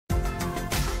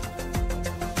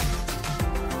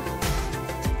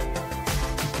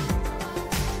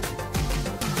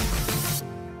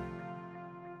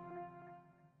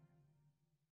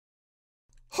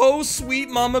Oh, sweet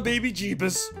mama baby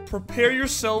Jeebus, prepare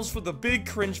yourselves for the big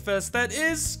cringe fest that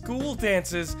is school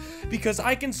dances, because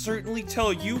I can certainly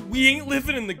tell you we ain't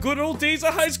living in the good old days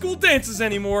of high school dances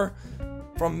anymore.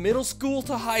 From middle school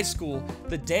to high school,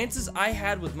 the dances I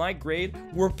had with my grade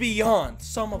were beyond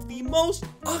some of the most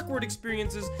awkward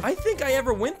experiences I think I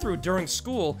ever went through during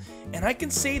school, and I can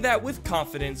say that with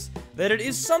confidence that it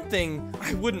is something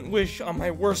I wouldn't wish on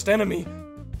my worst enemy.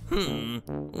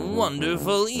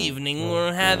 Wonderful evening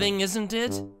we're having, isn't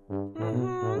it?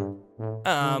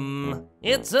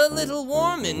 It's a little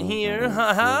warm in here,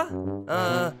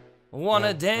 haha.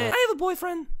 Wanna dance? I have a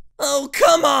boyfriend. Oh,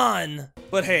 come on!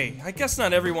 But hey, I guess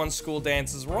not everyone's school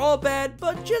dances were all bad,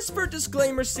 but just for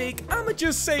disclaimer's sake, I'ma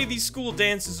just say these school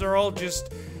dances are all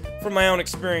just from my own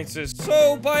experiences.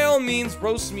 So, by all means,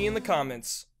 roast me in the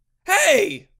comments.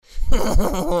 Hey!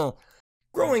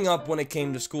 Growing up, when it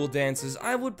came to school dances,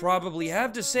 I would probably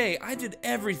have to say I did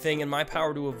everything in my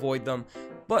power to avoid them,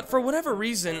 but for whatever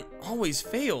reason, always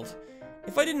failed.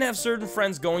 If I didn't have certain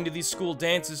friends going to these school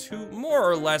dances who more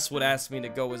or less would ask me to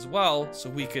go as well, so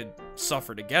we could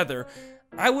suffer together,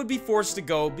 I would be forced to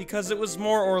go because it was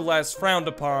more or less frowned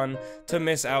upon to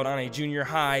miss out on a junior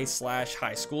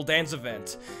high/high school dance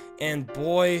event. And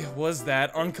boy, was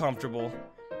that uncomfortable.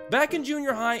 Back in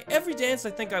junior high, every dance I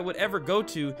think I would ever go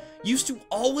to used to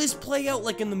always play out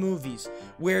like in the movies,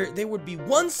 where there would be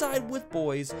one side with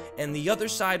boys and the other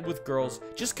side with girls,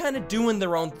 just kind of doing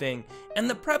their own thing, and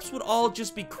the preps would all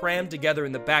just be crammed together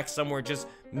in the back somewhere just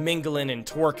mingling and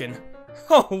twerking.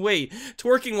 Oh wait,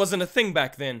 twerking wasn't a thing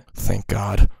back then. Thank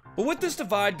God. But with this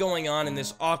divide going on and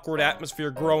this awkward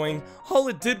atmosphere growing, all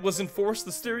it did was enforce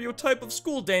the stereotype of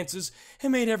school dances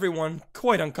and made everyone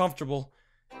quite uncomfortable.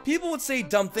 People would say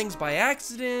dumb things by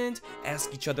accident,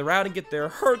 ask each other out and get their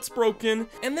hearts broken,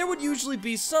 and there would usually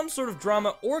be some sort of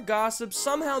drama or gossip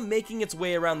somehow making its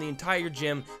way around the entire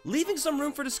gym, leaving some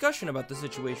room for discussion about the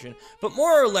situation, but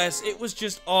more or less, it was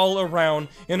just all around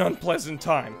an unpleasant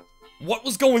time. What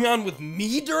was going on with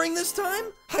me during this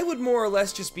time? I would more or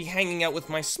less just be hanging out with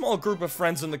my small group of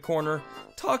friends in the corner,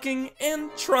 talking and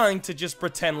trying to just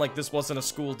pretend like this wasn't a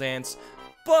school dance.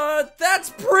 But that's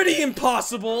pretty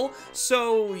impossible,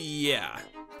 so yeah.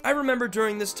 I remember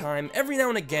during this time, every now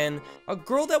and again, a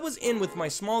girl that was in with my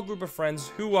small group of friends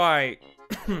who I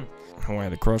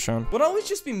had a crush on would always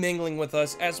just be mingling with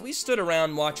us as we stood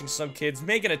around watching some kids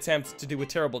make an attempt to do a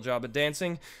terrible job at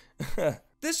dancing.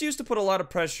 This used to put a lot of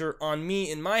pressure on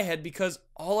me in my head because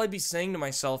all I'd be saying to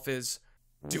myself is,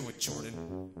 "Do it,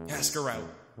 Jordan. Ask her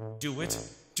out. Do it.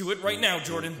 Do it right now,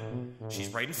 Jordan. She's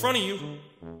right in front of you.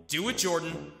 Do it,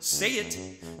 Jordan. Say it.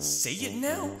 Say it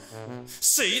now.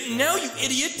 Say it now, you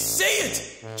idiot. Say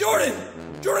it. Jordan.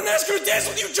 Jordan, ask her to dance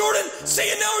with you, Jordan. Say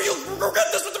it now or you'll regret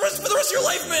this for the rest of your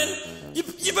life, man.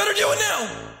 You better do it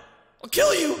now. I'll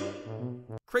kill you."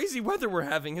 Crazy weather we're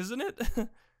having, isn't it?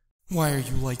 Why are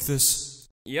you like this?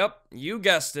 Yep, you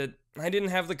guessed it. I didn't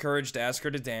have the courage to ask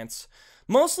her to dance.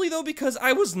 Mostly though because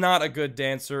I was not a good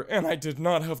dancer, and I did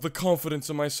not have the confidence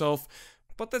in myself,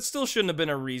 but that still shouldn't have been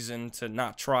a reason to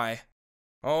not try.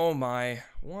 Oh my,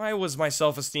 why was my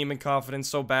self-esteem and confidence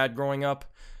so bad growing up?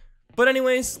 But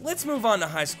anyways, let's move on to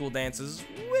high school dances,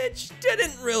 which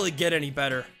didn't really get any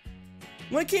better.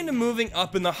 When it came to moving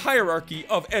up in the hierarchy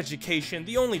of education,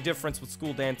 the only difference with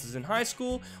school dances in high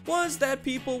school was that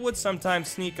people would sometimes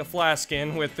sneak a flask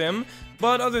in with them,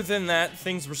 but other than that,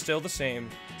 things were still the same.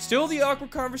 Still the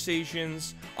awkward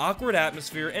conversations, awkward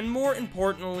atmosphere, and more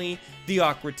importantly, the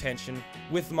awkward tension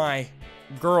with my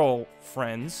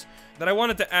girlfriends that I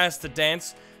wanted to ask to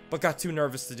dance, but got too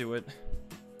nervous to do it.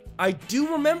 I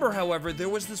do remember, however, there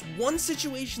was this one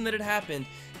situation that had happened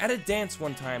at a dance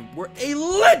one time where a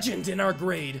legend in our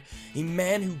grade, a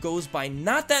man who goes by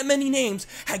not that many names,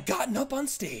 had gotten up on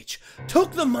stage,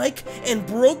 took the mic, and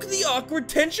broke the awkward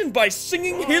tension by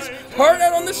singing his heart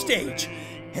out on the stage.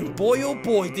 And boy oh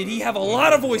boy did he have a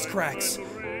lot of voice cracks.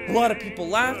 A lot of people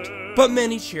laughed, but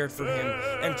many cheered for him.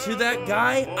 And to that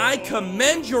guy, I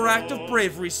commend your act of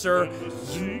bravery, sir.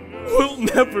 You will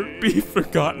never be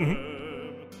forgotten.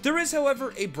 There is,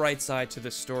 however, a bright side to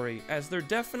this story, as there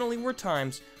definitely were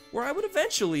times where I would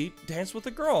eventually dance with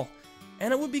a girl,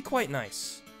 and it would be quite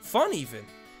nice. Fun, even.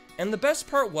 And the best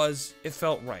part was, it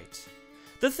felt right.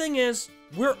 The thing is,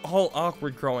 we're all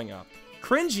awkward growing up.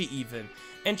 Cringy, even.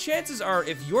 And chances are,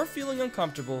 if you're feeling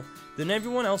uncomfortable, then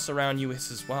everyone else around you is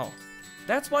as well.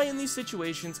 That's why in these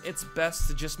situations, it's best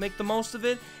to just make the most of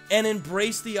it and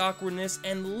embrace the awkwardness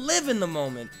and live in the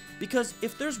moment. Because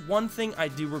if there's one thing I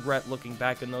do regret looking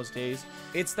back in those days,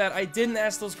 it's that I didn't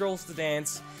ask those girls to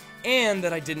dance and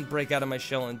that I didn't break out of my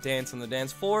shell and dance on the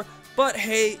dance floor. But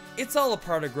hey, it's all a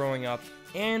part of growing up,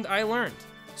 and I learned.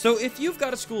 So if you've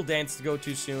got a school dance to go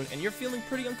to soon and you're feeling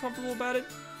pretty uncomfortable about it,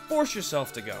 force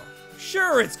yourself to go.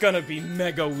 Sure, it's gonna be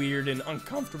mega weird and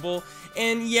uncomfortable,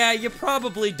 and yeah, you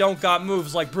probably don't got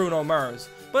moves like Bruno Mars,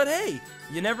 but hey,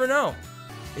 you never know.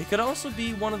 It could also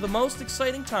be one of the most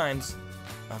exciting times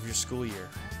of your school year.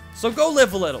 So go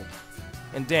live a little,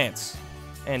 and dance,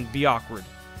 and be awkward.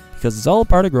 Because it's all a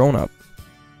part of growing up.